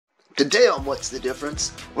Today on What's the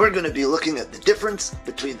Difference, we're going to be looking at the difference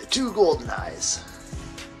between the two Goldeneyes.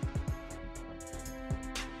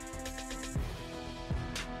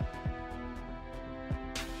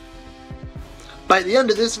 By the end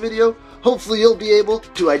of this video, hopefully you'll be able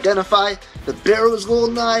to identify the Barrows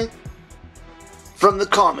Goldeneye from the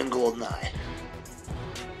common Goldeneye.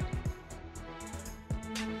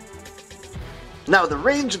 Now the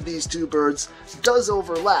range of these two birds does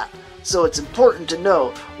overlap, so it's important to know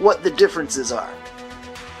what the differences are.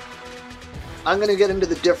 I'm going to get into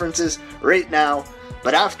the differences right now,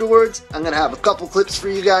 but afterwards I'm going to have a couple clips for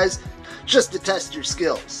you guys just to test your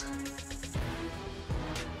skills.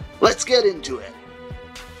 Let's get into it.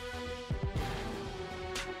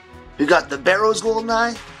 We got the Barrows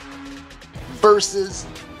Goldeneye versus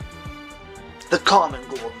the common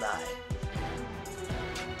Goldeneye.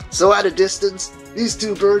 So at a distance, these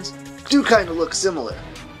two birds do kind of look similar,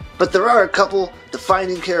 but there are a couple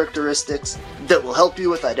defining characteristics that will help you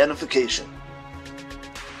with identification.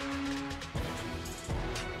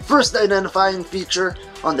 First identifying feature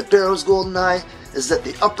on the Barrows Goldeneye is that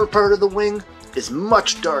the upper part of the wing is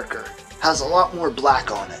much darker, has a lot more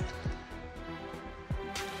black on it.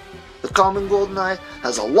 The common Goldeneye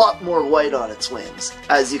has a lot more white on its wings,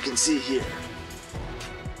 as you can see here.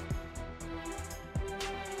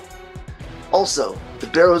 Also, the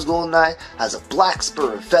Barrows Goldeneye has a black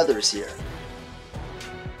spur of feathers here,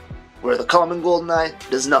 where the common Goldeneye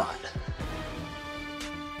does not.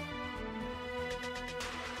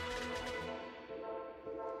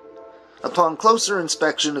 Upon closer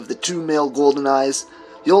inspection of the two male Goldeneyes,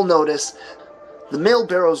 you'll notice the male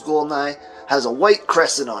Barrows Goldeneye has a white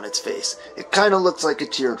crescent on its face. It kind of looks like a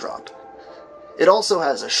teardrop. It also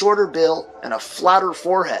has a shorter bill and a flatter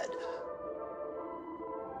forehead.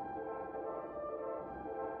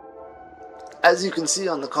 As you can see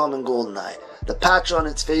on the common Goldeneye, the patch on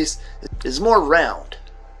its face is more round.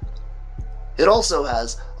 It also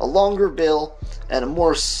has a longer bill and a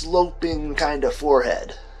more sloping kind of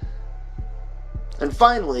forehead. And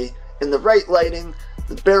finally, in the right lighting,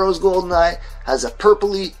 the Barrows Goldeneye has a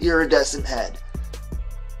purpley iridescent head,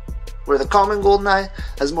 where the common Goldeneye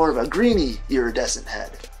has more of a greeny iridescent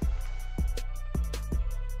head.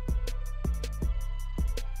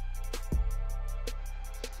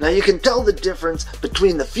 Now you can tell the difference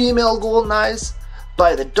between the female Goldeneyes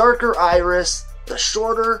by the darker iris, the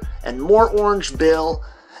shorter and more orange bill,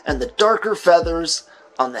 and the darker feathers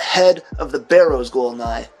on the head of the Barrows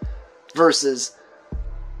Goldeneye versus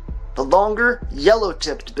the longer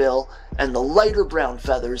yellow-tipped bill and the lighter brown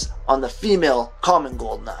feathers on the female common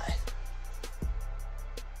Goldeneye.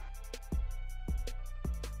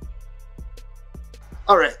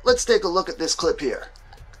 Alright, let's take a look at this clip here.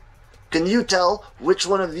 Can you tell which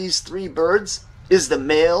one of these three birds is the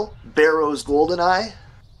male Barrows Goldeneye?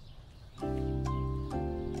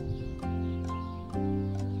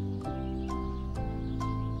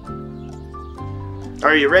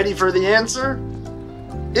 Are you ready for the answer?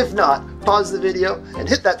 If not, pause the video and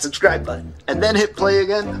hit that subscribe button, and then hit play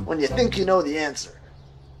again when you think you know the answer.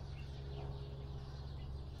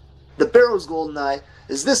 The Barrows Goldeneye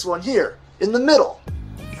is this one here, in the middle.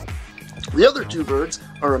 The other two birds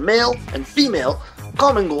are a male and female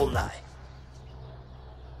common Goldeneye.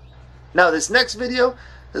 Now this next video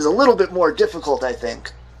is a little bit more difficult, I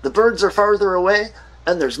think. The birds are farther away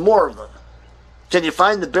and there's more of them. Can you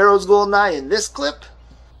find the Barrows Goldeneye in this clip?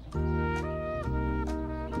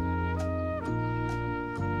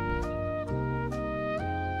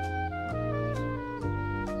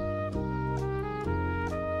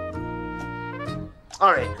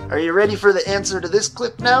 Alright, are you ready for the answer to this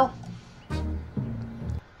clip now?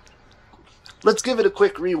 Let's give it a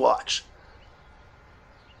quick rewatch.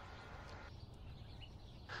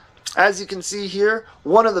 As you can see here,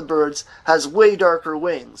 one of the birds has way darker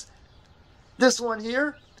wings. This one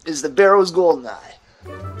here is the Barrows Goldeneye.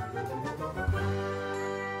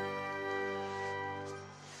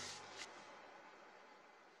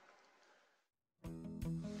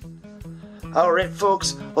 Alright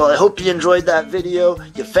folks, well I hope you enjoyed that video,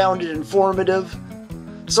 you found it informative.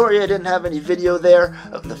 Sorry I didn't have any video there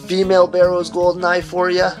of the female Barrows Goldeneye for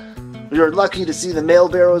you. We were lucky to see the male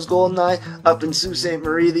Barrows Goldeneye up in Sault Ste.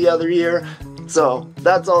 Marie the other year, so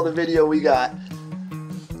that's all the video we got.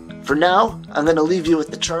 For now, I'm going to leave you with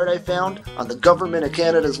the chart I found on the Government of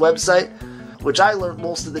Canada's website, which I learned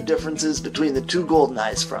most of the differences between the two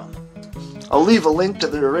Goldeneyes from. I'll leave a link to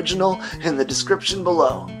the original in the description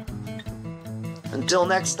below. Until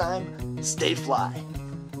next time, stay fly.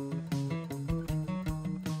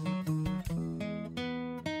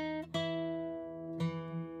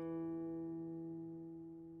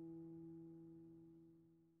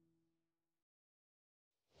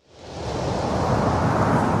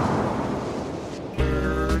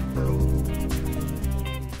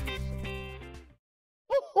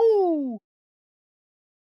 Woo!